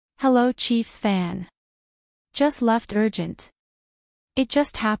Hello Chiefs fan. Just left urgent. It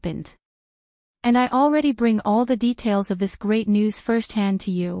just happened. And I already bring all the details of this great news firsthand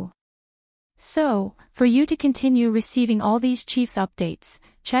to you. So, for you to continue receiving all these Chiefs updates,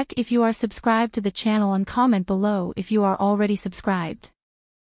 check if you are subscribed to the channel and comment below if you are already subscribed.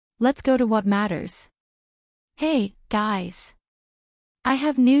 Let's go to what matters. Hey, guys. I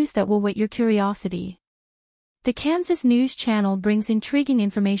have news that will whet your curiosity. The Kansas News Channel brings intriguing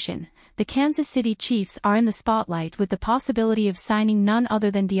information. The Kansas City Chiefs are in the spotlight with the possibility of signing none other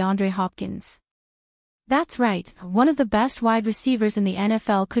than Deandre Hopkins. That's right, one of the best wide receivers in the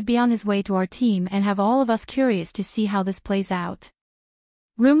NFL could be on his way to our team and have all of us curious to see how this plays out.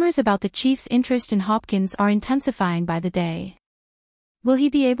 Rumors about the Chiefs' interest in Hopkins are intensifying by the day. Will he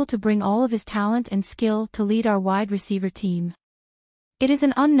be able to bring all of his talent and skill to lead our wide receiver team? It is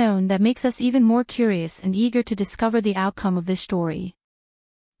an unknown that makes us even more curious and eager to discover the outcome of this story.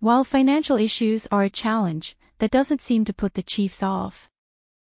 While financial issues are a challenge, that doesn't seem to put the Chiefs off.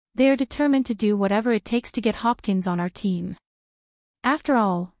 They are determined to do whatever it takes to get Hopkins on our team. After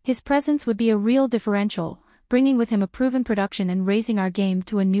all, his presence would be a real differential, bringing with him a proven production and raising our game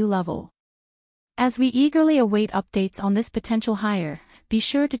to a new level. As we eagerly await updates on this potential hire, be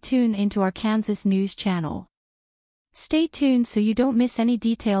sure to tune into our Kansas News Channel. Stay tuned so you don't miss any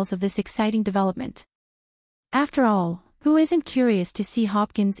details of this exciting development. After all, who isn't curious to see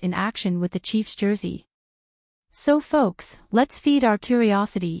Hopkins in action with the Chiefs jersey? So folks, let's feed our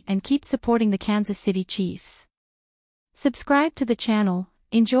curiosity and keep supporting the Kansas City Chiefs. Subscribe to the channel,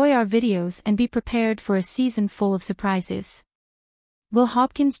 enjoy our videos and be prepared for a season full of surprises. Will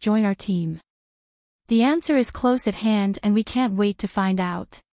Hopkins join our team? The answer is close at hand and we can't wait to find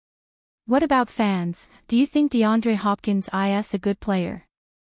out. What about fans? Do you think DeAndre Hopkins is a good player?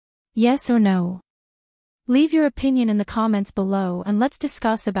 Yes or no? Leave your opinion in the comments below and let's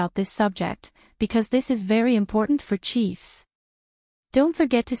discuss about this subject, because this is very important for Chiefs. Don't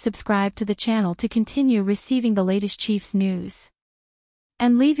forget to subscribe to the channel to continue receiving the latest Chiefs news.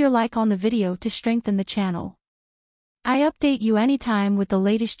 And leave your like on the video to strengthen the channel. I update you anytime with the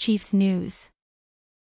latest Chiefs news.